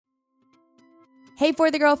Hey,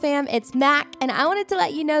 For the Girl fam, it's Mac, and I wanted to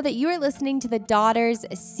let you know that you are listening to the Daughters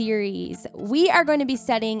series. We are going to be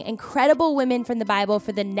studying incredible women from the Bible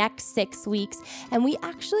for the next 6 weeks, and we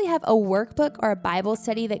actually have a workbook or a Bible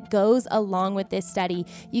study that goes along with this study.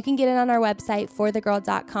 You can get it on our website,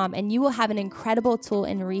 forthegirl.com, and you will have an incredible tool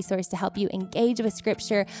and resource to help you engage with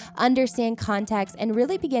Scripture, understand context, and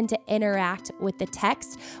really begin to interact with the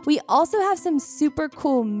text. We also have some super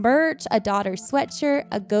cool merch, a daughter sweatshirt,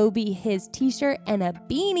 a Go Be His t-shirt, and a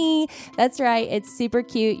beanie. That's right. It's super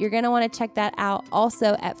cute. You're going to want to check that out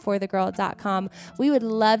also at forthegirl.com. We would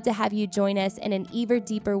love to have you join us in an even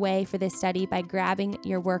deeper way for this study by grabbing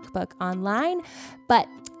your workbook online. But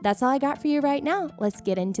that's all I got for you right now. Let's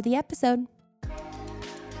get into the episode.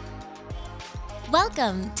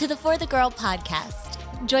 Welcome to the For the Girl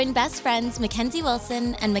podcast. Join best friends Mackenzie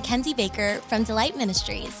Wilson and Mackenzie Baker from Delight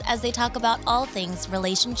Ministries as they talk about all things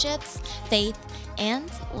relationships, faith,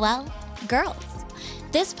 and, well, girls.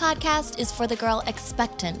 This podcast is for the girl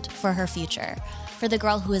expectant for her future, for the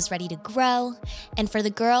girl who is ready to grow, and for the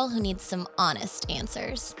girl who needs some honest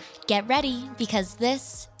answers. Get ready, because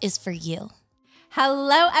this is for you.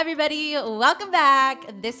 Hello, everybody. Welcome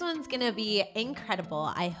back. This one's going to be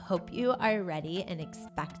incredible. I hope you are ready and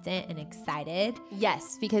expectant and excited.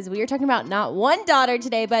 Yes, because we are talking about not one daughter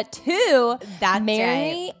today, but two. That's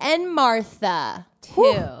Mary right. and Martha.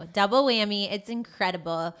 Two. Double whammy. It's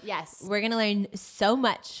incredible. Yes. We're going to learn so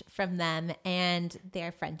much from them and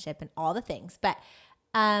their friendship and all the things. But,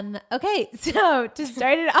 okay. So to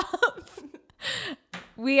start it off,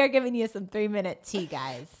 we are giving you some 3-minute tea,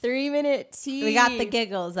 guys. 3-minute tea. We got the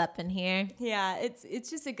giggles up in here. Yeah,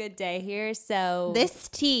 it's just a good day here. So This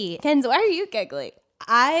tea, Kenz, why are you giggling?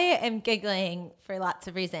 I am giggling for lots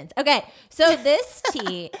of reasons. Okay, so this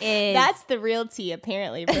tea is... That's the real tea,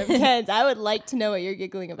 apparently, from Kenz. I would like to know what you're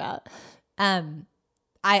giggling about.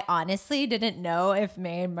 I honestly didn't know if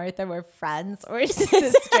Mary and Martha were friends or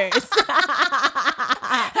sisters.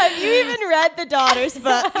 Have you even read the Daughters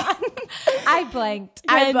book? I blanked.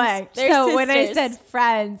 Friends, they're So when I sisters. said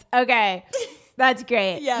friends, okay, that's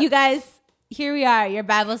great. Yeah. You guys, here we are, your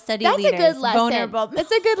Bible study That's leaders. a good lesson. Vulnerable.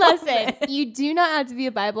 That's a good lesson. You do not have to be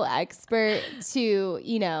a Bible expert to,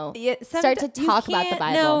 start to talk about the Bible.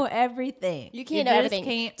 You can't know everything. You can't know just everything.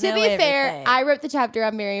 can't To know be fair, everything. I wrote the chapter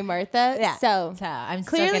on Mary and Martha. Yeah. So I'm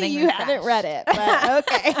still clearly getting you haven't read it, but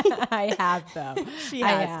okay. I have though. She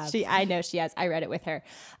I has. have. I know she has. I read it with her.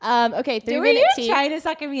 Okay, Were 3-minute you tea. trying to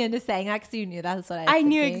sucker me into saying that because you knew that's what I was I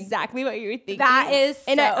knew thinking? exactly what you were thinking. That is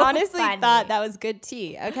and I so honestly funny. thought that was good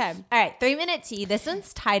tea. Okay. All right, 3-minute tea. This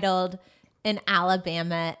one's titled An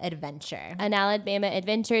Alabama Adventure. An Alabama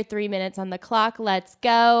adventure, 3 minutes on the clock. Let's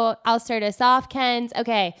go. I'll start us off, Kenz.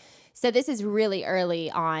 Okay. So this is really early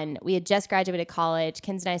on. We had just graduated college.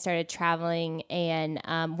 Kenz and I started traveling. And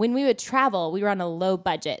when we would travel, we were on a low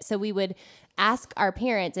budget. So we would ask our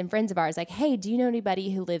parents and friends of ours, like, hey, do you know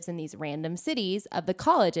anybody who lives in these random cities of the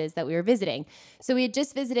colleges that we were visiting? So we had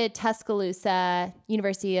just visited Tuscaloosa,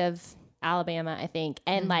 University of Alabama, I think.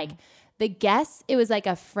 And like, the guests, it was like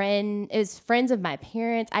a friend, it was friends of my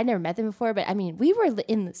parents. I'd never met them before, but I mean, we were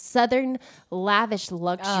in southern lavish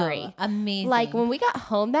luxury. Oh, amazing. Like when we got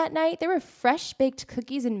home that night, there were fresh baked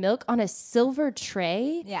cookies and milk on a silver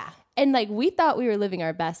tray. Yeah. And like, we thought we were living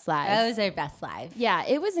our best lives. That was our best life. Yeah,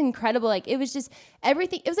 it was incredible. Like, it was just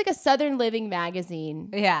everything. It was like a Southern Living magazine.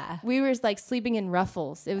 Yeah. We were like sleeping in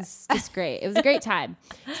ruffles. It was just great. It was a great time.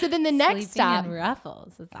 So then the next Sleeping stop. in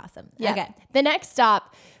ruffles. That's awesome. Yeah. Okay. The next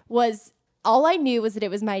stop was, all I knew was that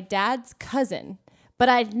it was my dad's cousin, but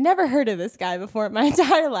I'd never heard of this guy before in my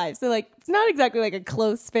entire life. So like, it's not exactly like a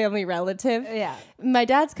close family relative. Yeah. My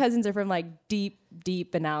dad's cousins are from like deep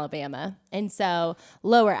in Alabama. And so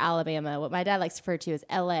lower Alabama, what my dad likes to refer to as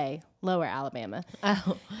LA, lower Alabama.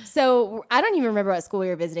 Oh. So I don't even remember what school we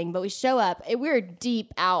were visiting, but we show up. We were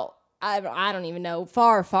deep out. I don't even know,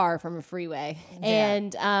 far from a freeway. Yeah.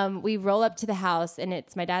 And we roll up to the house, and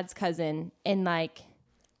it's my dad's cousin. And like,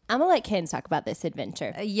 I'm going to let Kenz talk about this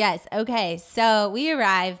adventure. Yes. Okay. So we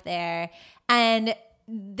arrived there, and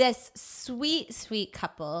this sweet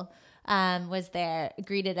couple was there,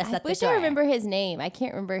 greeted us at the door. I remember his name. I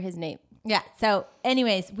can't remember his name. Yeah. So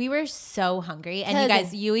anyways, we were so hungry. And you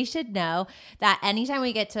guys, we should know that anytime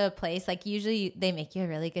we get to a place, like usually they make you a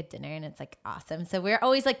really good dinner and it's like awesome. So we're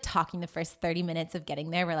always like talking the first 30 minutes of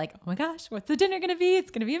getting there. We're like, oh my gosh, what's the dinner going to be?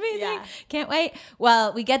 It's going to be amazing. Yeah. Can't wait.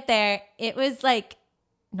 Well, we get there. It was like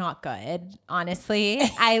not good, honestly.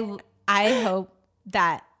 I hope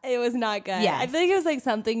that It was not good. Yes. I think it was like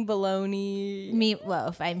something bologna.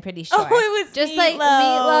 Meatloaf, I'm pretty sure. Oh, it was just meatloaf. like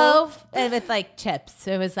meatloaf and with like chips.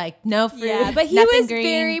 So it was like no fruit. Yeah, but he nothing was green.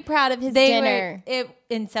 very proud of his dinner.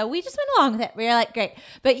 And so we just went along with it. We were like, great.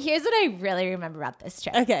 But here's what I really remember about this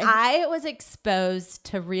trip. Okay. I was exposed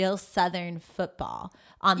to real Southern football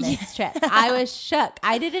on this trip. I was shook.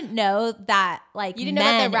 I didn't know that like You didn't know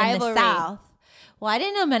about men the in rivalry. the South. Well, I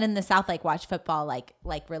didn't know men in the South like watch football like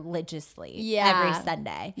religiously every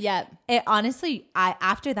Sunday. Yep. It honestly,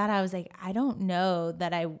 after that I was like, I don't know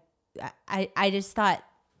that I just thought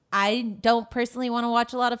I don't personally want to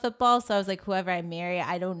watch a lot of football, so I was like, whoever I marry,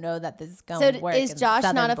 I don't know that this is going to work. So is Josh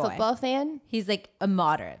Southern not a boy. football fan? He's like a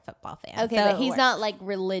moderate football fan. Okay, so but it he's works. not like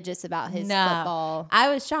religious about his football. I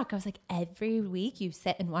was shocked. I was like, every week you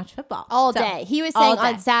sit and watch football All So, day. He was all saying day.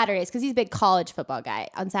 on Saturdays, because he's a big college football guy.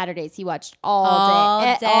 On Saturdays, he watched all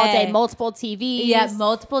day, multiple TVs. Yeah,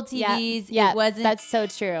 multiple TVs. Yeah, It wasn't. that's so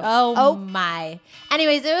true. Oh my.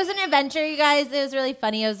 Anyways, it was an adventure, you guys. It was really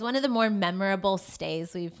funny. It was one of the more memorable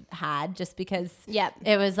stays we've had just because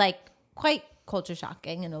it was like quite culture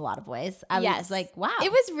shocking in a lot of ways. I was like, wow. It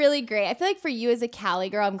was really great. I feel like for you as a Cali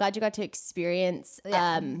girl, I'm glad you got to experience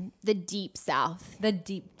the deep South. The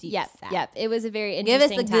deep Yep, South. yep. It was a very Give us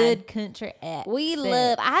interesting a time. good country accent. We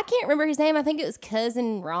love, I can't remember his name. I think it was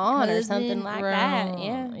Cousin Ron or something like that.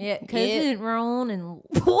 Yeah. Yeah, Cousin Ron and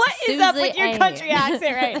What is up with Susie your A. country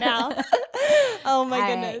accent right now? Oh my All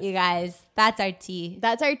goodness. right, you guys, that's our tea.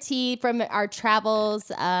 That's our tea from our travels,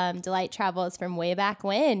 Delight Travels from way back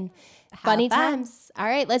when. Funny fun. times. All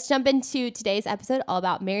right, let's jump into today's episode all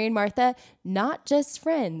about Mary and Martha, not just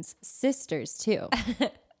friends, sisters too.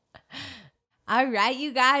 All right,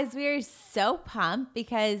 you guys, we are so pumped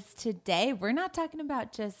because today we're not talking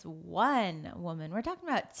about just one woman. We're talking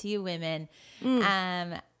about two women.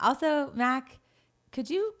 Also, Mac, could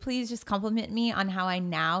you please just compliment me on how I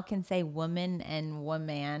now can say woman and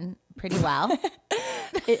woman pretty well?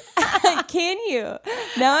 Can you?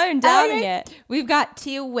 No, I'm doubting it. We've got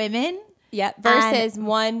two women. Yep, versus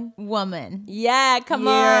one woman. Yeah, come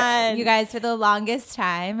on. You guys, for the longest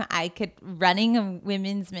time, running a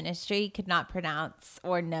women's ministry, could not pronounce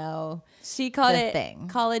or know. She called the it thing.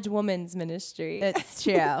 College Women's Ministry. It's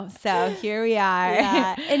true. So here we are.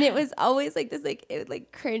 Yeah. And it was always like this, like, it would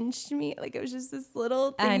like cringed me. Like it was just this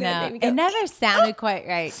little thing I know. that made me go, It never sounded quite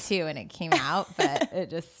right, too, when it came out, but it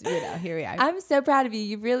just, here we are. I'm so proud of you.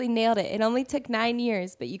 You really nailed it. It only took 9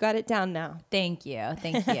 years, but you got it down now. Thank you.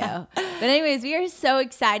 But anyways, we are so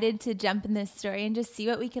excited to jump in this story and just see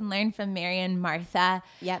what we can learn from Mary and Martha.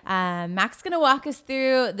 Yep. Mac's going to walk us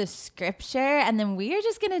through the scripture, and then we are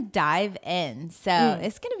just going to dive in. So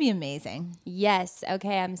it's going to be amazing. Yes.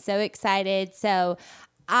 Okay. I'm so excited. So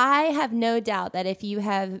I have no doubt that if you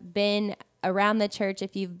have been around the church,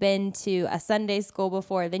 if you've been to a Sunday school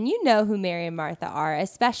before, then you know who Mary and Martha are.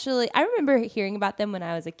 Especially, I remember hearing about them when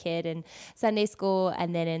I was a kid in Sunday school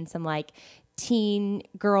and then in some like teen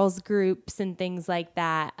girls groups and things like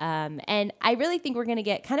that. And I really think we're going to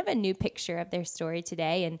get kind of a new picture of their story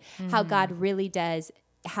today and how God really does,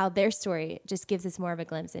 how their story just gives us more of a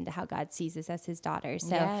glimpse into how God sees us as his daughters.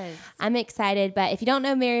 So Yes. I'm excited. But if you don't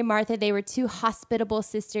know Mary and Martha, they were two hospitable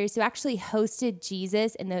sisters who actually hosted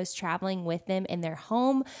Jesus and those traveling with them in their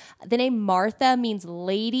home. The name Martha means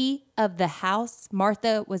lady of the house.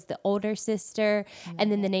 Martha was the older sister.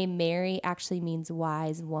 And then the name Mary actually means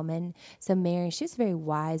wise woman. So Mary, she was a very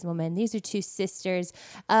wise woman. These are two sisters.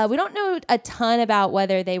 We don't know a ton about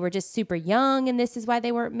whether they were just super young and this is why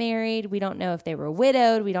they weren't married. We don't know if they were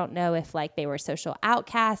widowed. We don't know if like they were social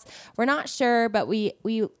outcasts. We're not sure, but we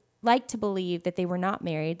like to believe that they were not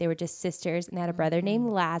married. They were just sisters and they had a brother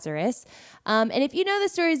named Lazarus. And if you know the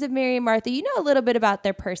stories of Mary and Martha, you know a little bit about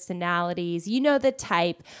their personalities. You know the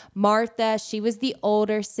type. Martha, she was the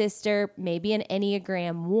older sister, maybe an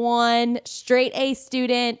Enneagram 1, straight A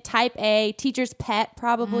student, type A, teacher's pet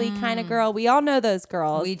probably kind of girl. We all know those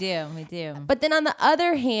girls. We do. But then on the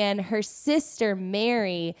other hand, her sister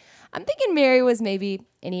Mary, I'm thinking Mary was maybe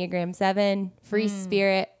Enneagram 7, free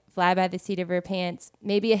spirit, fly by the seat of her pants,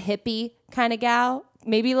 maybe a hippie kind of gal,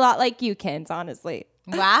 maybe a lot like you, Kens, honestly.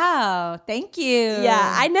 Wow. Thank you.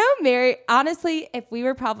 Yeah, I know Mary. Honestly, if we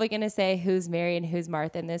were probably going to say who's Mary and who's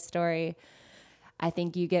Martha in this story, I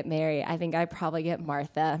think you get Mary. I think I probably get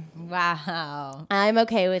Martha. Wow. I'm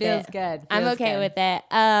okay with Feels it. good. I'm Feels okay good. with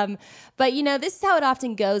it. But you know, this is how it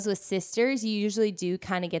often goes with sisters. You usually do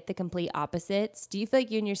kind of get the complete opposites. Do you feel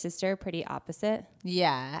like you and your sister are pretty opposite?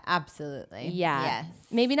 Yeah, absolutely. Yeah. Yes.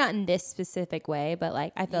 Maybe not in this specific way, but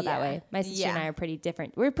like I feel that Yeah. way. My sister and Yeah. I are pretty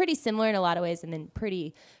different. We're pretty similar in a lot of ways and then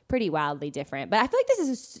pretty pretty wildly different. But I feel like this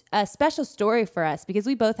is a special story for us because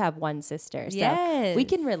we both have one sister. So Yes. we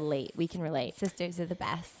can relate. We can relate. Sisters are the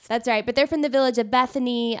best. That's right. But they're from the village of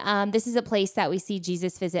Bethany. This is a place that we see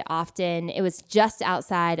Jesus visit often. It was just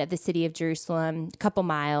outside of the city of Jerusalem, a couple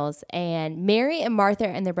miles. And Mary and Martha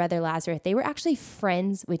and their brother Lazarus, they were actually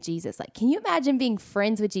friends with Jesus. Like, can you imagine being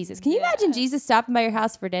friends with Jesus? Can you imagine Jesus stopping by your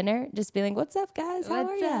house for dinner? Just being like, what's up, guys? How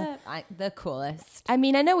are you? The coolest. I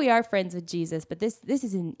mean, I know we are friends with Jesus, but this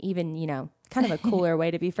isn't even, kind of a cooler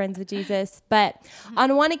way to be friends with Jesus. But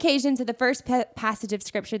on one occasion, so the first passage of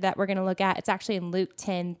scripture that we're going to look at, it's actually in Luke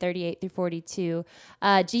 10:38-42.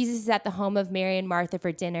 Jesus is at the home of Mary and Martha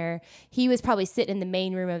for dinner. He was probably sitting in the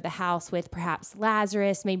main room of the house with perhaps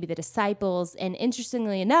Lazarus, maybe the disciples. And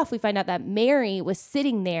interestingly enough, we find out that Mary was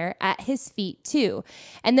sitting there at his feet too.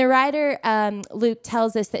 And the writer, Luke,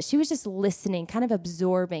 tells us that she was just listening, kind of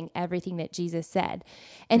absorbing everything that Jesus said.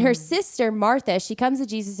 And her sister, Martha, she comes to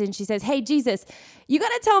Jesus and she says, hey, Jesus, you got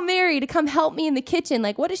to tell Mary to come help me in the kitchen.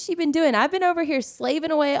 Like, what has she been doing? I've been over here slaving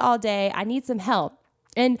away all day. I need some help.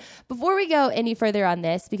 And before we go any further on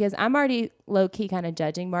this, because I'm already low-key kind of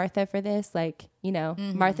judging Martha for this, like,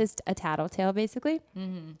 Martha's a tattletale, basically.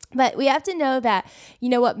 But we have to know that,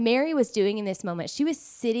 what Mary was doing in this moment, she was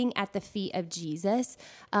sitting at the feet of Jesus.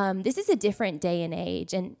 This is a different day and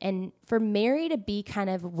age. And for Mary to be kind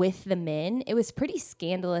of with the men, it was pretty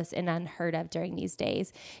scandalous and unheard of during these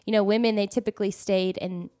days. Women, they typically stayed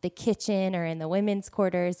in the kitchen or in the women's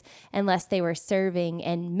quarters unless they were serving,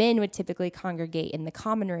 and men would typically congregate in the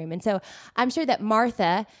common room. And so I'm sure that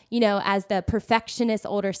Martha, as the perfectionist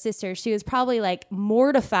older sister, she was probably like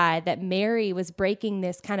mortified that Mary was breaking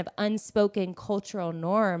this kind of unspoken cultural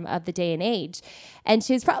norm of the day and age. And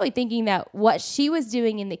she was probably thinking that what she was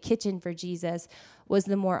doing in the kitchen for Jesus was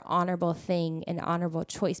the more honorable thing and honorable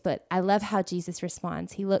choice. But I love how Jesus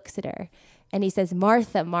responds. He looks at her and he says,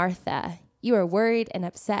 Martha, Martha, you are worried and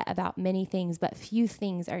upset about many things, but few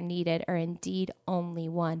things are needed, or indeed only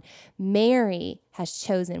one. Mary has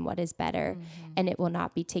chosen what is better, and it will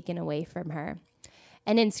not be taken away from her.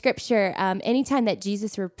 And in scripture, anytime that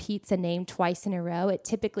Jesus repeats a name twice in a row, it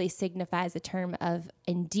typically signifies a term of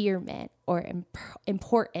endearment or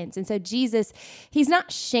importance. And so Jesus, he's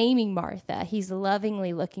not shaming Martha. He's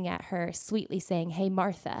lovingly looking at her, sweetly saying, hey,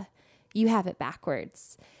 Martha, you have it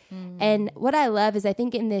backwards. And what I love is I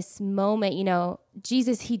think in this moment,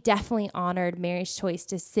 Jesus, he definitely honored Mary's choice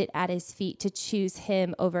to sit at his feet, to choose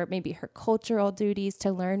him over maybe her cultural duties,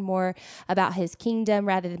 to learn more about his kingdom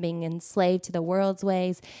rather than being enslaved to the world's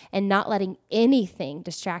ways and not letting anything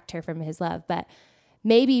distract her from his love. But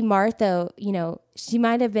maybe Martha, she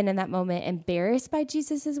might have been in that moment embarrassed by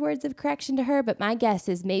Jesus's words of correction to her. But my guess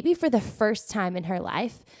is maybe for the first time in her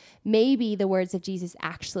life, maybe the words of Jesus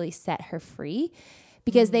actually set her free.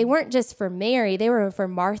 Because they weren't just for Mary, they were for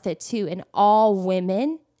Martha too, and all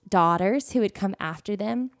women, daughters who would come after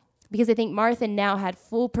them. Because I think Martha now had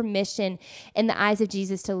full permission in the eyes of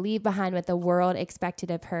Jesus to leave behind what the world expected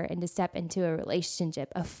of her and to step into a relationship,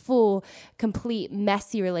 a full, complete,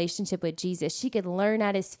 messy relationship with Jesus. She could learn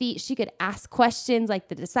at his feet. She could ask questions like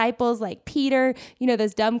the disciples, like Peter,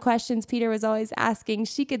 those dumb questions Peter was always asking.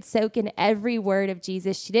 She could soak in every word of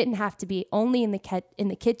Jesus. She didn't have to be only in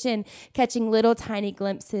the kitchen, catching little tiny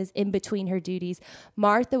glimpses in between her duties.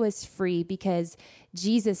 Martha was free because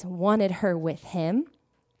Jesus wanted her with him,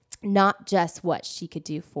 not just what she could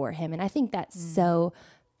do for him. And I think that's so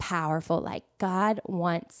powerful. Like, God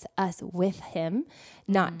wants us with him,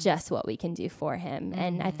 not just what we can do for him.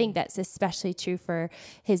 And I think that's especially true for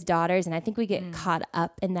his daughters. And I think we get caught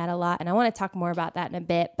up in that a lot. And I want to talk more about that in a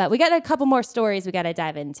bit, but we got a couple more stories we got to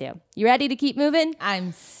dive into. You ready to keep moving?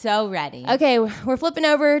 I'm so ready. Okay. We're flipping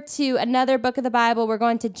over to another book of the Bible. We're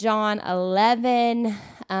going to John 11.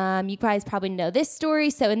 You guys probably know this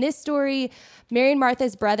story. So in this story, Mary and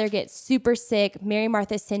Martha's brother gets super sick. Mary and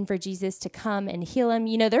Martha send for Jesus to come and heal him.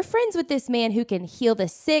 They're friends with this man who can heal the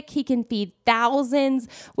sick. He can feed thousands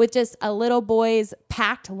with just a little boy's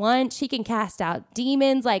packed lunch. He can cast out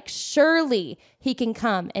demons. Like, surely he can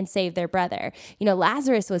come and save their brother.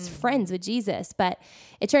 Lazarus was friends with Jesus, but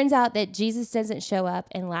it turns out that Jesus doesn't show up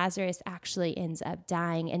and Lazarus actually ends up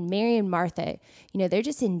dying. And Mary and Martha, they're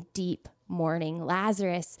just in deep mourning.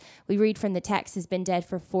 Lazarus, we read from the text, has been dead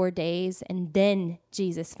for 4 days, and then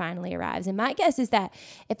Jesus finally arrives. And my guess is that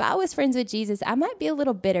if I was friends with Jesus, I might be a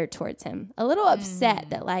little bitter towards him, a little upset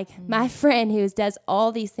that my friend who does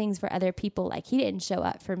all these things for other people, he didn't show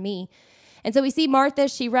up for me. And so we see Martha,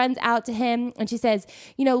 she runs out to him and she says,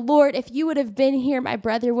 Lord, if you would have been here, my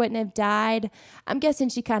brother wouldn't have died. I'm guessing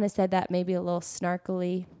she kind of said that maybe a little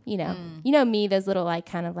snarkily, you know me, those little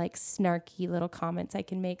kind of snarky little comments I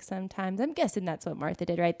can make sometimes. I'm guessing that's what Martha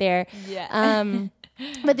did right there. Yeah.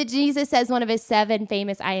 But Jesus says one of his 7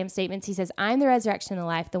 famous I am statements. He says, I'm the resurrection and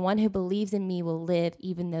life. The one who believes in me will live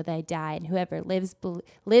even though they die. And whoever lives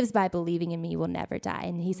by believing in me will never die.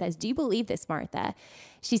 And he says, do you believe this, Martha?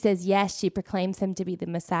 She says, yes. She proclaims him to be the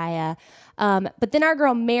Messiah. But then our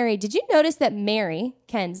girl Mary, did you notice that Mary,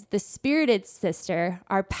 Ken's, the spirited sister,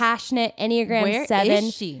 our passionate Enneagram 7. Where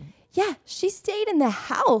is she? Yeah, she stayed in the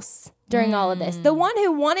house during all of this. The one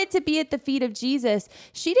who wanted to be at the feet of Jesus,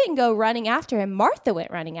 she didn't go running after him. Martha went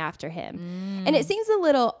running after him. And it seems a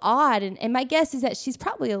little odd. And my guess is that she's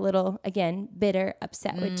probably a little, again, bitter,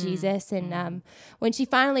 upset with Jesus. And when she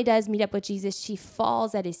finally does meet up with Jesus, she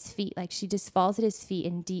falls at his feet. She just falls at his feet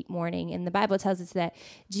in deep mourning. And the Bible tells us that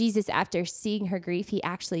Jesus, after seeing her grief, he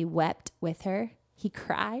actually wept with her. He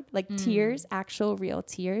cried, tears, actual real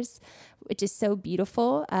tears, which is so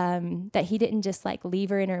beautiful, that he didn't just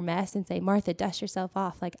leave her in her mess and say, Martha, dust yourself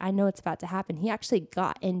off. I know it's about to happen. He actually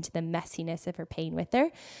got into the messiness of her pain with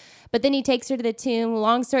her. But then he takes her to the tomb.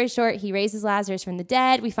 Long story short, he raises Lazarus from the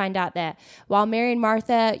dead. We find out that while Mary and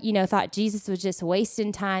Martha, thought Jesus was just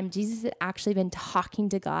wasting time, Jesus had actually been talking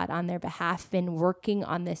to God on their behalf, been working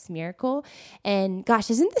on this miracle. And gosh,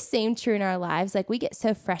 isn't the same true in our lives? We get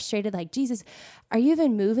so frustrated, Jesus, are you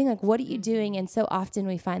even moving? What are you doing? And so often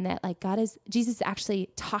we find that Jesus is actually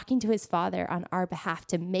talking to his Father on our behalf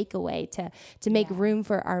to make a way, to make room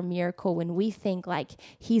for our miracle when we think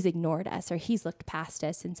he's ignored us or he's looked past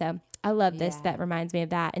us. And so I love this. That reminds me of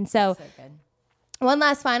that. And so one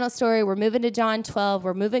last final story. We're moving to John 12.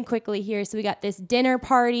 We're moving quickly here. So we got this dinner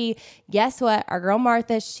party. Guess what? Our girl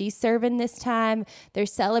Martha, she's serving this time. They're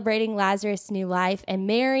celebrating Lazarus' new life. And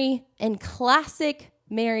Mary, in classic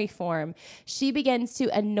Mary form, she begins to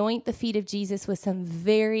anoint the feet of Jesus with some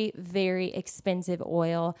very, very expensive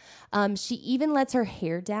oil. She even lets her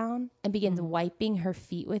hair down and begins wiping her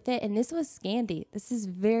feet with it. And this was scandy. This is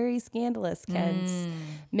very scandalous, Kens.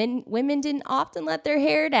 Women didn't often let their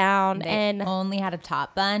hair down. They only had a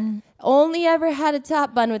top bun. Only ever had a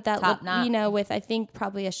top bun with that, top knot. With I think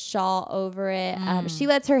probably a shawl over it. She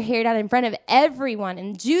lets her hair down in front of everyone.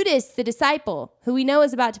 And Judas, the disciple, who we know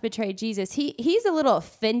is about to betray Jesus, he's a little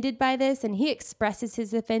offended by this, and he expresses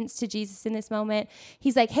his offense to Jesus in this moment.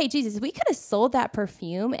 He's like, hey, Jesus, we could have sold that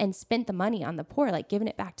perfume and spent the money on the poor, given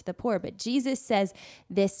it back to the poor. But Jesus says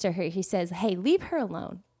this to her. He says, hey, leave her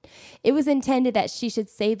alone. It was intended that she should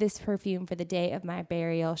save this perfume for the day of my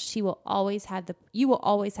burial. You will always have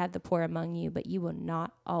the poor among you, but you will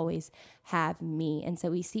not always have me. And so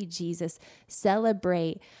we see Jesus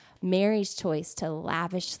celebrate Mary's choice to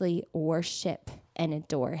lavishly worship and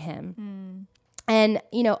adore him. And,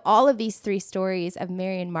 all of these 3 stories of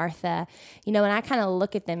Mary and Martha, when I kind of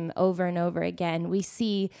look at them over and over again, we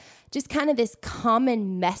see just kind of this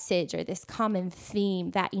common message or this common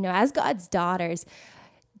theme that, as God's daughters,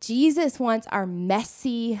 Jesus wants our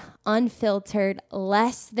messy, unfiltered,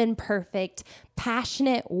 less than perfect,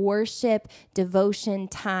 passionate worship, devotion,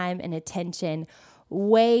 time, and attention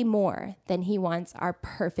way more than he wants our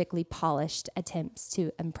perfectly polished attempts to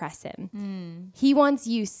impress him. He wants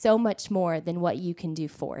you so much more than what you can do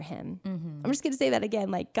for him. I'm just going to say that again.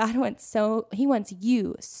 God he wants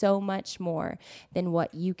you so much more than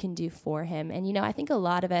what you can do for him. And, I think a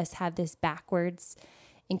lot of us have this backwards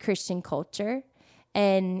in Christian culture.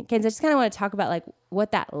 And Kenz, I just kind of want to talk about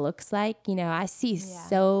what that looks like. I see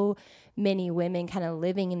so many women kind of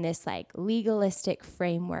living in this legalistic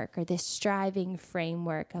framework or this striving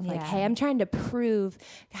framework of hey, I'm trying to prove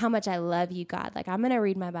how much I love you, God. I'm going to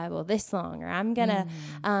read my Bible this long, or I'm going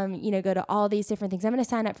to, go to all these different things. I'm going to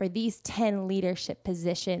sign up for these 10 leadership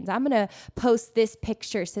positions. I'm going to post this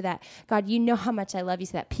picture so that, God, you know how much I love you,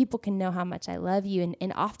 so that people can know how much I love you.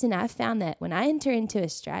 And often I've found that when I enter into a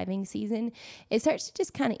striving season, it starts to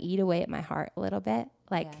just kind of eat away at my heart a little bit.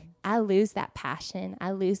 I lose that passion.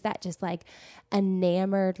 I lose that just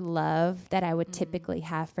enamored love that I would typically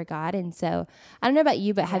have for God. And so I don't know about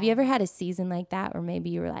you, but have you ever had a season like that where maybe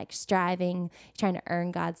you were striving, trying to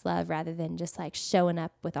earn God's love rather than just showing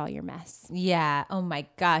up with all your mess? Yeah. Oh my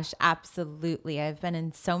gosh. Absolutely. I've been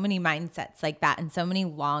in so many mindsets like that and so many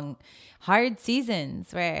long, hard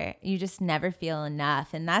seasons where you just never feel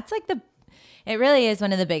enough. And that's it really is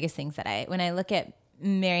one of the biggest things that when I look at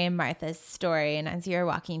Mary and Martha's story, and as you're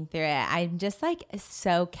walking through it, I'm just like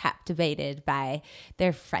so captivated by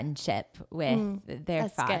their friendship with their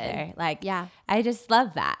father. Good. Like, I just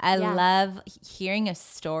love that. I love hearing a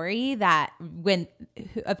story that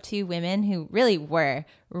of two women who really were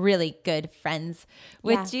really good friends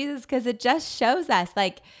with Jesus, because it just shows us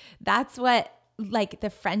like that's what like the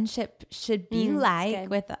friendship should be like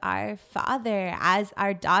with our father as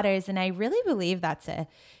our daughters. And I really believe that's a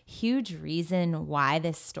huge reason why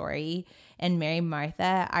this story and Mary and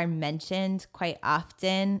Martha are mentioned quite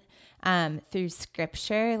often through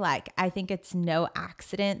scripture. Like, I think it's no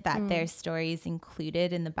accident that their story is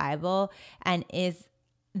included in the Bible and is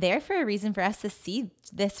there for a reason for us to see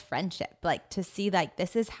this friendship, like to see like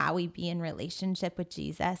this is how we be in relationship with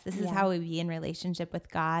Jesus. This is how we be in relationship with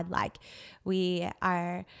God. Like, we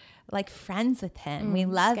are like friends with him. We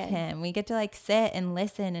love him. We get to like sit and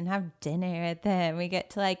listen and have dinner with him. We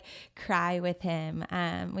get to like cry with him.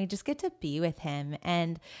 We just get to be with him.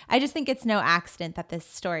 And I just think it's no accident that this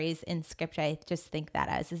story is in scripture. I just think that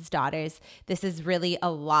as his daughters, this is really a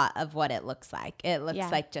lot of what it looks like. It looks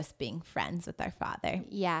like just being friends with our father.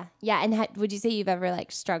 Yeah. Yeah. And would you say you've ever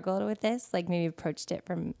like struggled with this? Like maybe approached it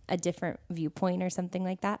from a different viewpoint or something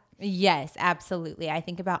like that? Yes, absolutely. I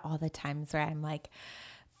think about all the times where I'm like,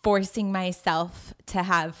 forcing myself to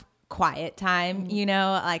have quiet time, you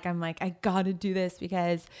know, like I'm like, I gotta do this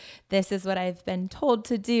because this is what I've been told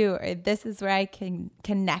to do, or this is where I can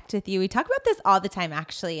connect with you. We talk about this all the time,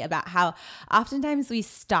 actually, about how oftentimes we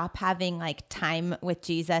stop having like time with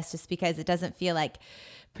Jesus just because it doesn't feel like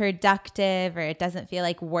productive or it doesn't feel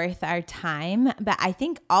like worth our time. But I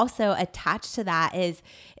think also attached to that is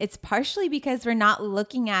it's partially because we're not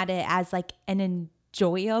looking at it as like an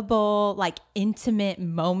enjoyable, like intimate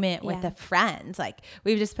moment with a friend. Like,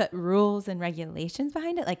 we've just put rules and regulations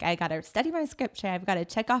behind it. Like, I got to study my scripture. I've got to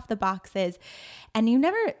check off the boxes. And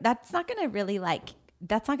that's not going to really like,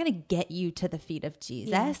 that's not going to get you to the feet of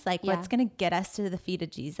Jesus. What's going to get us to the feet of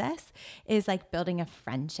Jesus is like building a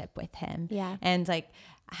friendship with him. And like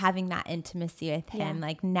having that intimacy with him.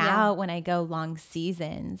 Like now when I go long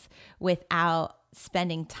seasons without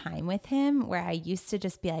spending time with him, where I used to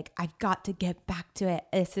just be like, I've got to get back to it.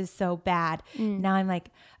 This is so bad. Now I'm like,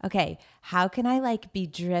 okay, how can I like be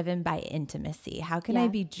driven by intimacy? How can I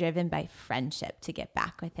be driven by friendship to get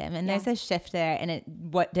back with him? And there's a shift there. And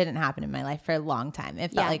what didn't happen in my life for a long time.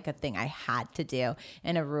 It felt like a thing I had to do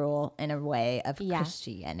in a rule, in a way of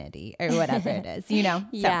Christianity or whatever it is, you know? So.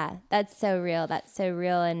 Yeah, that's so real. That's so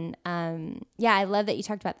real. And I love that you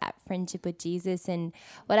talked about that friendship with Jesus. And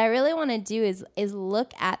what I really want to do is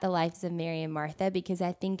look at the lives of Mary and Martha, because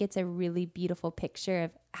I think it's a really beautiful picture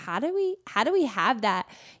of how do we have that,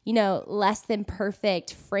 you know, less than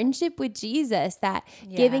perfect friendship with Jesus, that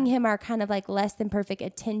giving him our kind of like less than perfect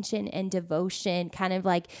attention and devotion, kind of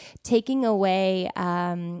like taking away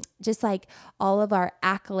just like all of our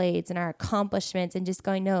accolades and our accomplishments and just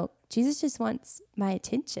going, no, Jesus just wants my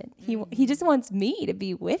attention. He just wants me to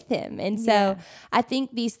be with him. And so I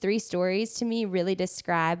think these three stories to me really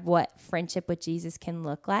describe what friendship with Jesus can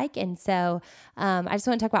look like. And so I just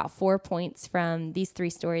want to talk about 4 points from these three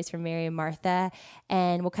stories from Mary and Martha,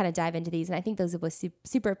 and we'll kind of dive into these. And I think those will be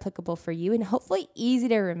super applicable for you and hopefully easy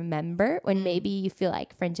to remember when maybe you feel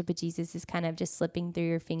like friendship with Jesus is kind of just slipping through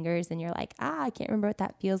your fingers and you're like, I can't remember what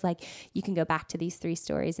that feels like. You can go back to these three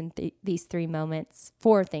stories and these 3 moments,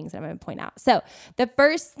 4 things that I'm going to point out. So the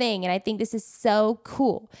first thing, and I think this is so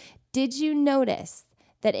cool, did you notice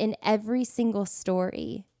that in every single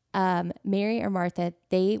story, Mary or Martha,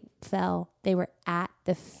 they were at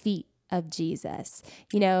the feet of Jesus?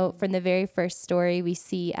 You know, from the very first story, we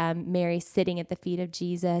see Mary sitting at the feet of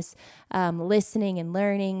Jesus, listening and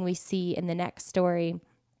learning. We see in the next story,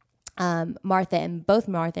 Martha and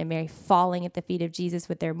Mary falling at the feet of Jesus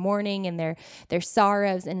with their mourning and their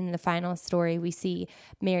sorrows. And in the final story, we see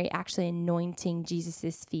Mary actually anointing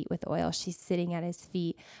Jesus's feet with oil. She's sitting at his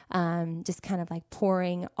feet, just kind of like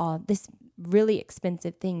pouring all this really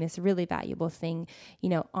expensive thing, this really valuable thing, you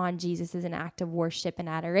know, on Jesus as an act of worship and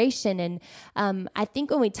adoration. And I think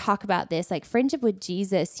when we talk about this, like friendship with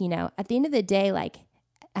Jesus, you know, at the end of the day, like,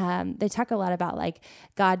 they talk a lot about like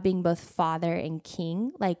God being both father and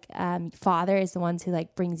king. Like father is the ones who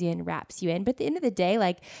like brings you in, wraps you in. But at the end of the day,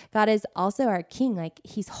 like God is also our king. Like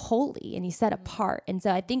he's holy and he's set apart. And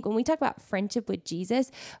so I think when we talk about friendship with Jesus,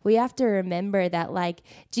 we have to remember that like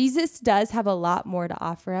Jesus does have a lot more to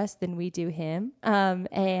offer us than we do him.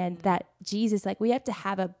 And that Jesus, like we have to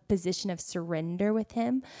have a position of surrender with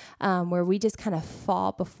him, where we just kind of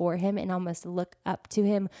fall before him and almost look up to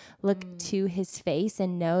him, look to his face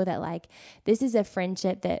and know that like this is a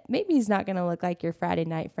friendship that maybe is not going to look like your Friday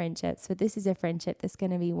night friendships, but this is a friendship that's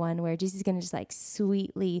going to be one where Jesus is going to just like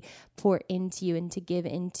sweetly pour into you and to give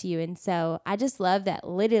into you. And so I just love that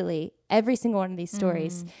literally every single one of these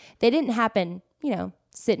stories, they didn't happen, you know,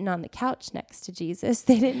 sitting on the couch next to Jesus.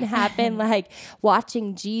 They didn't happen like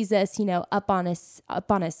watching Jesus, you know, up on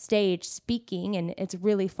a stage speaking, and it's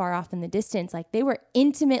really far off in the distance. Like they were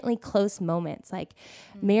intimately close moments. Like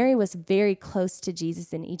Mary was very close to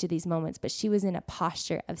Jesus in each of these moments, but she was in a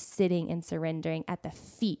posture of sitting and surrendering at the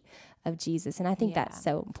feet of Jesus. And I think that's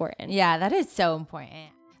so important. Yeah, that is so important.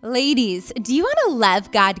 Ladies, do you want to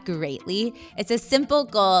love God greatly? It's a simple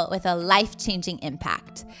goal with a life-changing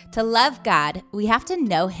impact. To love God, we have to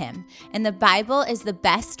know Him, and the Bible is the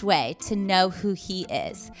best way to know who He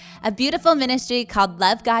is. A beautiful ministry called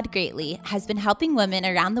Love God Greatly has been helping women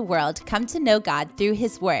around the world come to know God through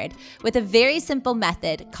His Word with a very simple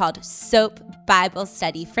method called SOAP Bible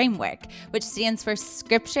Study Framework, which stands for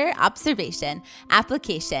Scripture, Observation,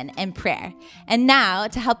 Application, and Prayer. And now,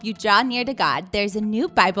 to help you draw near to God, there's a new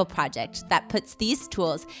Bible project that puts these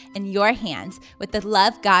tools in your hands with the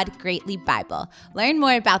Love God Greatly Bible. Learn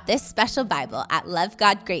more about this special Bible at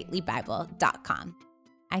lovegodgreatlybible.com.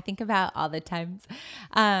 I think about all the times,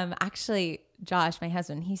 actually, Josh, my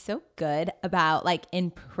husband, he's so good about like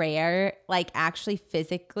in prayer, like actually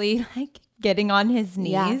physically like getting on his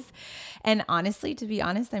knees. Yeah. And honestly, to be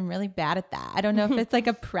honest, I'm really bad at that. I don't know if it's like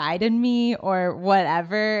a pride in me or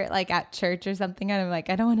whatever, like at church or something. I'm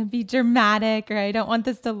like, I don't want to be dramatic or I don't want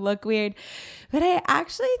this to look weird. But I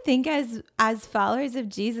actually think as followers of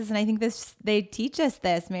Jesus, and I think they teach us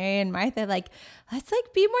this, Mary and Martha, like, let's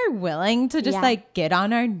like be more willing to just like get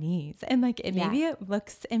on our knees. And like maybe it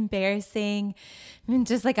looks embarrassing and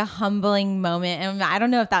just like a humbling moment. And I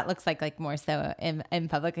don't know if that looks like more so in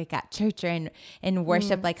public, like at church or in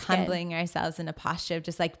worship, like humbling ourselves in a posture of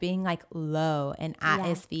just like being like low and at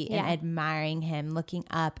His feet and admiring Him, looking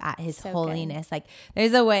up at His holiness. Good. Like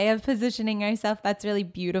there's a way of positioning ourselves that's really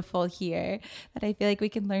beautiful here that I feel like we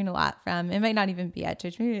can learn a lot from. It might not even be at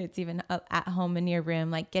church. Maybe it's even at home in your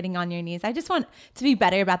room, like getting on your knees. I just want to be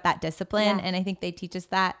better about that discipline. And I think they teach us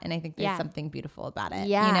that. And I think there's something beautiful about it.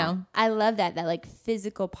 Yeah. You know, I love that like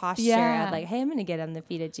physical posture of like, hey, I'm going to get on the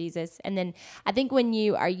feet of Jesus. And then I think when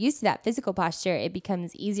you are used to that physical posture, it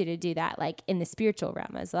becomes easier to do that like in the spiritual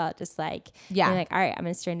realm as well. Just like, you're like, all right, I'm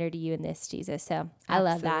going to surrender to you in this, Jesus. So I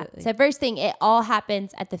love that. So first thing, it all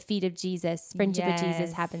happens at the feet of Jesus. Friendship with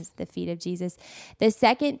Jesus happens at the feet of Jesus. The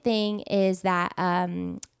second thing is that,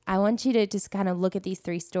 I want you to just kind of look at these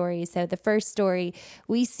three stories. So the first story,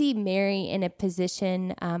 we see Mary in a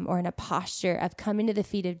position or in a posture of coming to the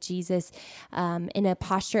feet of Jesus in a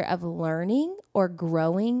posture of learning or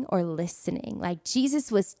growing or listening. Like Jesus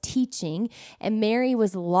was teaching and Mary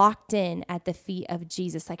was locked in at the feet of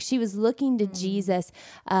Jesus. Like she was looking to Jesus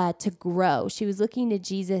to grow. She was looking to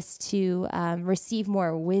Jesus to receive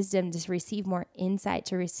more wisdom, to receive more insight,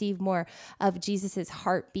 to receive more of Jesus's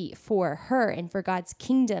heartbeat for her and for God's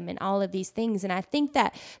kingdom and all of these things. And I think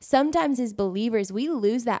that sometimes as believers, we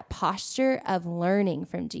lose that posture of learning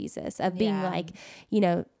from Jesus, of being like, you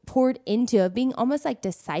know, poured into, of being almost like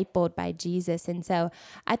discipled by Jesus. And so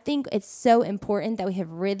I think it's so important that we have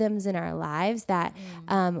rhythms in our lives that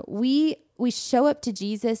we show up to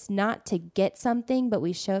Jesus not to get something, but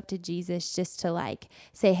we show up to Jesus just to like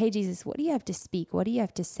say, hey, Jesus, what do you have to speak? What do you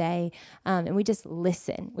have to say? And we just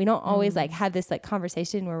listen. We don't always like have this like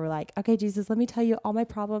conversation where we're like, okay, Jesus, let me tell you all my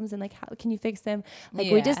problems and like, how can you fix them?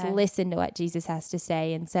 Like we just listen to what Jesus has to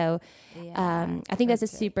say. And so I think that's a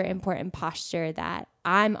super important posture that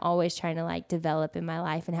I'm always trying to like develop in my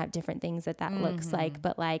life and have different things that looks like.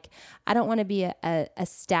 But like, I don't want to be a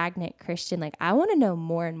stagnant Christian. Like I want to know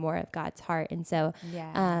more and more of God's heart. And so,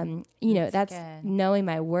 you know, that's knowing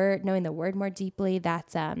my word, knowing the word more deeply.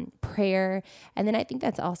 That's prayer. And then I think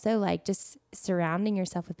that's also like just surrounding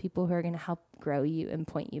yourself with people who are going to help grow you and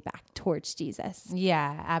point you back towards Jesus.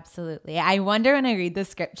 Yeah, absolutely. I wonder when I read the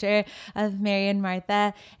scripture of Mary and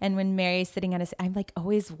Martha and when Mary's sitting on I'm like,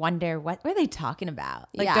 always wonder, what were they talking about?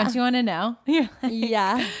 Like, don't you want to know? You're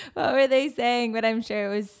like, what were they saying? But I'm sure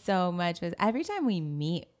it was so much. Every time we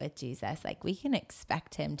meet with Jesus, like we can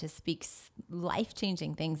expect Him to speak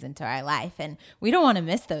life-changing things into our life. And we don't want to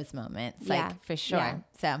miss those moments, like for sure. Yeah.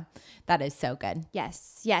 So that is so good.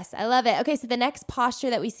 Yes. Yes. I love it. Okay. So the next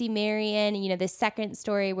posture that we see Mary in, you know, the second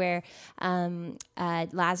story where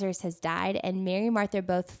Lazarus has died and Mary and Martha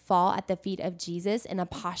both fall at the feet of Jesus in a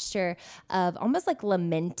posture of almost like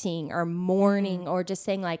lamenting or mourning or just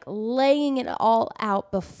saying like laying it all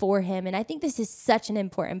out before Him. And I think this is such an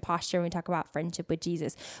important posture when we talk about friendship with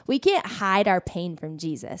Jesus. We can't hide our pain from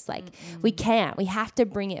Jesus. Like We can't. We have to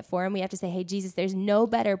bring it for him. We have to say, hey, Jesus, there's no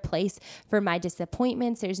better place for my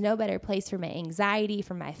disappointments. There's no better place for my anxiety,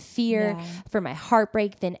 for my fear, for my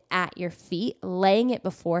heartbreak than at your feet, laying it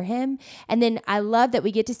before him. And then I love that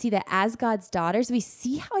we get to see that as God's daughters, we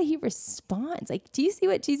see how he responds. Like, do you see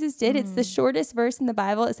what Jesus did? It's the shortest verse in the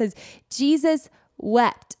Bible. It says, Jesus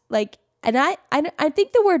wept. Like, and I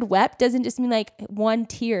think the word wept doesn't just mean like one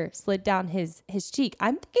tear slid down his cheek.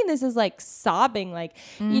 I'm thinking this is like sobbing, like,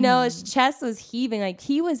 his chest was heaving. Like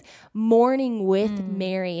he was mourning with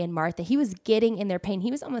Mary and Martha. He was getting in their pain.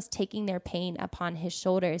 He was almost taking their pain upon his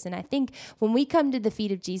shoulders. And I think when we come to the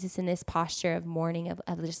feet of Jesus in this posture of mourning,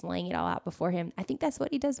 of just laying it all out before him, I think that's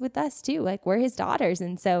what he does with us too. Like we're his daughters.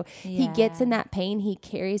 And so he gets in that pain. He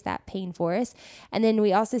carries that pain for us. And then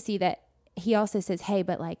we also see that he also says, hey,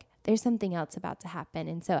 but like, there's something else about to happen.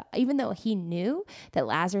 And so even though he knew that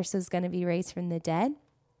Lazarus was going to be raised from the dead,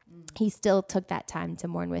 he still took that time to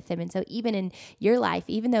mourn with him. And so even in your life,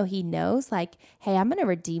 even though he knows like, hey, I'm going to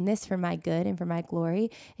redeem this for my good and for my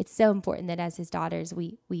glory, it's so important that as his daughters,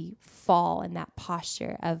 we fall in that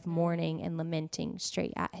posture of mourning and lamenting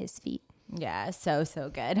straight at his feet. Yeah, so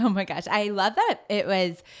good. Oh my gosh. I love that it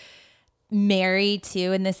was Mary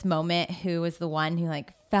too in this moment who was the one who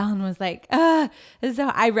like fell and was like, so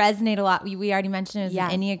I resonate a lot. We already mentioned it was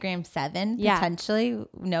an Enneagram 7, potentially.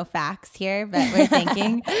 No facts here, but we're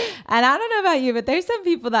thinking. And I don't know about you, but there's some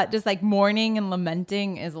people that just like mourning and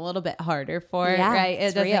lamenting is a little bit harder for, right?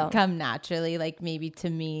 It doesn't come naturally, like maybe to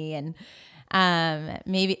me. And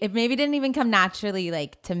maybe it didn't even come naturally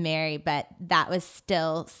like to Mary, but that was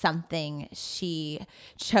still something she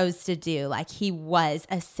chose to do. Like he was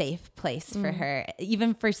a safe place for her,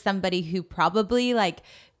 even for somebody who probably like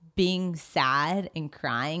being sad and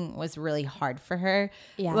crying was really hard for her.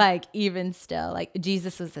 Yeah. Like even still, like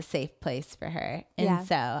Jesus was a safe place for her. And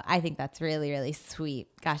so I think that's really, really sweet.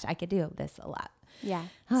 Gosh, I could do this a lot. Yeah.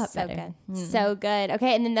 So good. So good.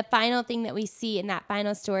 Okay. And then the final thing that we see in that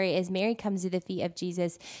final story is Mary comes to the feet of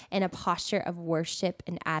Jesus in a posture of worship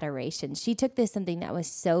and adoration. She took this, something that was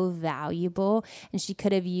so valuable and she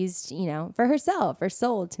could have used, for herself or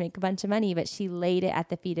sold to make a bunch of money, but she laid it at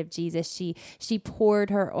the feet of Jesus. She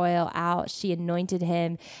poured her oil out. She anointed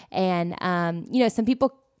him. And, some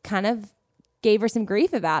people kind of gave her some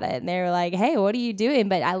grief about it. And they were like, hey, what are you doing?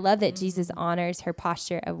 But I love that Jesus honors her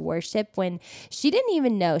posture of worship when she didn't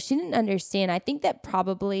even know. She didn't understand. I think that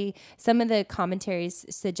probably some of the commentaries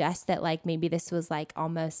suggest that like maybe this was like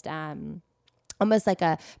almost like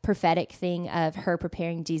a prophetic thing of her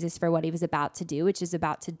preparing Jesus for what he was about to do, which is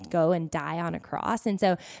about to go and die on a cross. And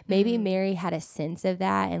so maybe Mary had a sense of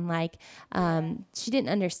that. And like, she didn't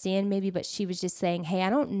understand maybe, but she was just saying, hey, I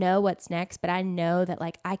don't know what's next, but I know that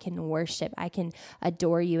like I can worship, I can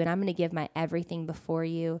adore you, and I'm going to give my everything before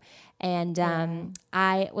you. And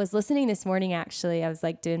I was listening this morning, actually. I was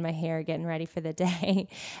like doing my hair, getting ready for the day.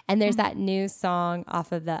 And there's that new song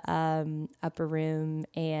off of the Upper Room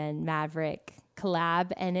and Maverick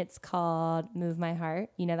collab, and it's called Move My Heart.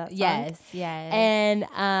 You know that song? Yes.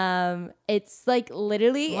 And it's like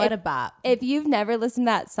literally, what a bop. If you've never listened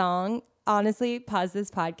to that song, honestly, pause this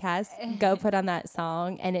podcast, go put on that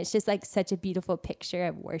song. And it's just like such a beautiful picture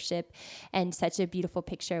of worship and such a beautiful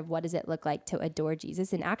picture of what does it look like to adore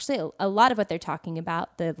Jesus. And actually a lot of what they're talking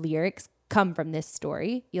about, the lyrics come from this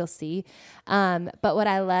story, you'll see. But what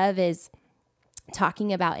I love is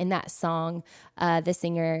talking about in that song, the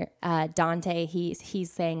singer Dante,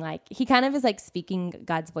 he's saying like, he kind of is like speaking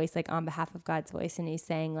God's voice, like on behalf of God's voice, and he's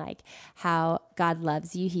saying like how God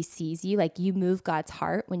loves you, he sees you, like you move God's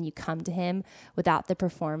heart when you come to him without the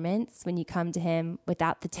performance, when you come to him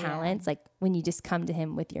without the talents, like when you just come to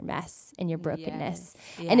him with your mess and your brokenness.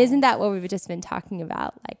 Yes. And isn't that what we've just been talking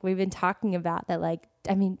about? Like we've been talking about that, like,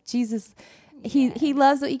 I mean, Jesus, he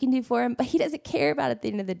loves what you can do for him, but he doesn't care about it at the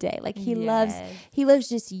end of the day. Like he loves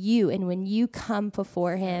just you. And when you come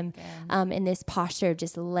before him, in this posture of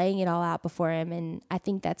just laying it all out before him. And I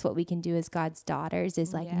think that's what we can do as God's daughters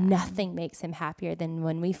is like nothing makes him happier than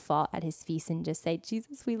when we fall at his feet and just say,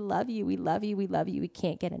 Jesus, we love you. We love you. We love you. We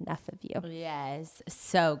can't get enough of you. Yes.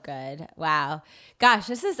 So good. Wow. Gosh,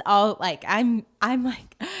 this is all like, I'm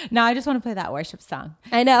like, now I just want to play that worship song.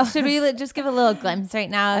 I know. Should we just give a little glimpse right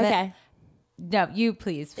now of it? No, you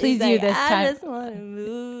please you like, this time. I just want to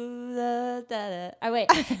move the da-da. Oh, wait,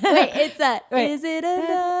 it's a, is it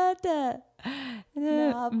a da-da?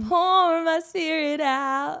 Now pour my spirit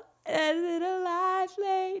out. a little life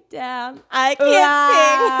laid down. I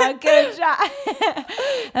can't sing. Good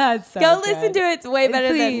job. That's so Go good. listen to it. It's way better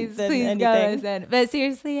Please than go anything. listen. But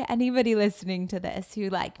seriously, anybody listening to this who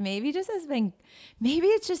like maybe just has been, maybe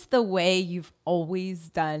it's just the way you've always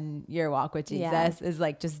done your walk with Jesus is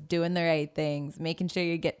like just doing the right things, making sure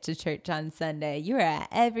you get to church on Sunday. You are at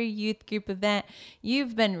every youth group event.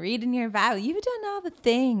 You've been reading your Bible. You've done all the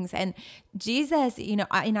things. And Jesus, you know,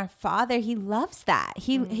 in our Father, he loves that.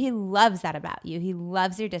 He loves that about you. He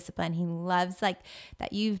loves your discipline. He loves like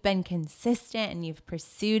that you've been consistent and you've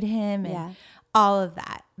pursued him and all of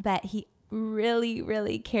that. But he really,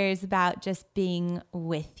 really cares about just being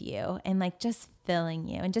with you and like just filling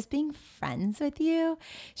you and just being friends with you,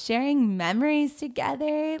 sharing memories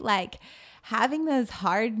together, like having those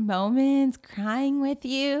hard moments, crying with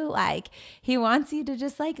you. Like he wants you to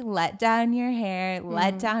just like let down your hair,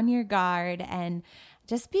 let down your guard and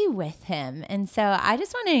just be with him. And so I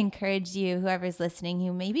just want to encourage you, whoever's listening,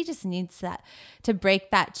 who maybe just needs that to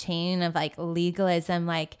break that chain of like legalism.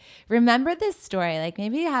 Like remember this story. Like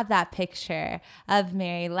maybe you have that picture of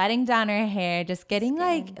Mary letting down her hair, just getting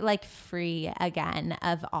like free again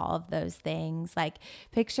of all of those things. Like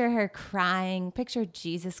picture her crying, picture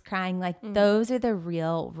Jesus crying. Like those are the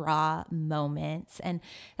real raw moments. And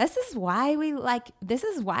this is why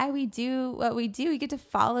we do what we do. We get to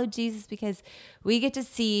follow Jesus because we get to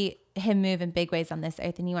see him move in big ways on this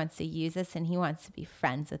earth, and he wants to use us and he wants to be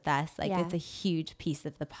friends with us. Like it's a huge piece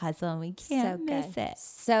of the puzzle and we can't miss it.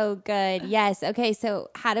 So good. Yes. Okay. So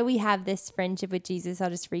how do we have this friendship with Jesus? I'll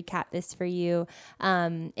just recap this for you.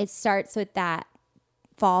 It starts with that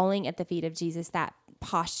falling at the feet of Jesus, that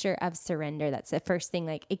posture of surrender. That's the first thing.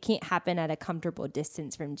 Like it can't happen at a comfortable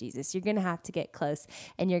distance from Jesus. You're going to have to get close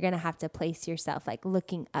and you're going to have to place yourself like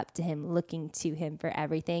looking up to him, looking to him for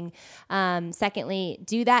everything. Secondly,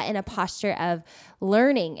 do that in a posture of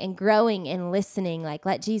learning and growing and listening. Like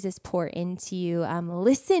let Jesus pour into you.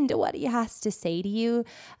 Listen to what he has to say to you.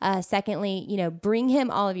 Secondly, you know, bring him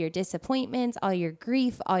all of your disappointments, all your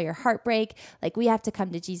grief, all your heartbreak. Like we have to come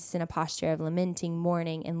to Jesus in a posture of lamenting,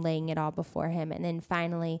 mourning, and laying it all before him. And then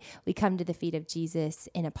finally, we come to the feet of Jesus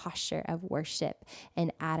in a posture of worship and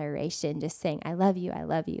adoration, just saying, I love you, I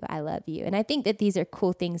love you, I love you. And I think that these are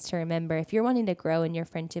cool things to remember. If you're wanting to grow in your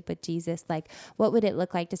friendship with Jesus, like what would it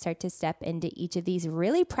look like to start to step into each of these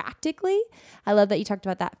really practically? I love that you talked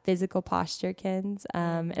about that physical posture, Kens.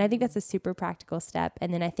 And I think that's a super practical step.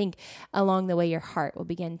 And then I think along the way, your heart will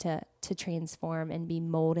begin to transform and be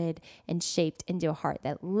molded and shaped into a heart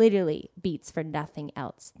that literally beats for nothing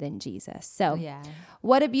else than Jesus. So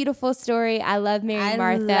what a beautiful story. I love Mary and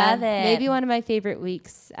Martha. Love it. Maybe one of my favorite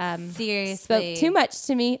weeks. Seriously. Spoke too much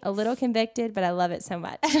to me, a little convicted, but I love it so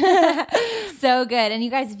much. So good. And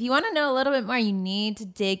you guys, if you want to know a little bit more, you need to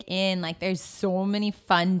dig in. Like there's so many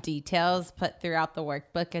fun details put throughout the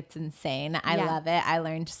workbook. It's insane. I love it. I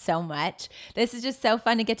learned so much. This is just so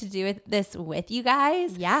fun to get to do this with you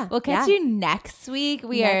guys. Yeah. We'll catch you next week.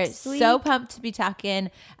 We are so pumped to be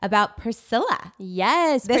talking about Priscilla.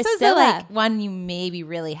 Yes. This Priscilla. is one you maybe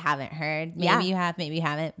really haven't heard. Maybe you have, maybe you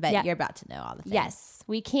haven't, but you're about to know all the things. Yes.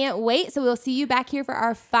 We can't wait. So we'll see you back here for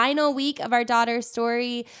our final week of our daughter's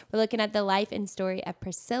story. We're looking at the life and story of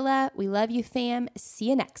Priscilla. We love you, fam. See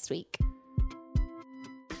you next week.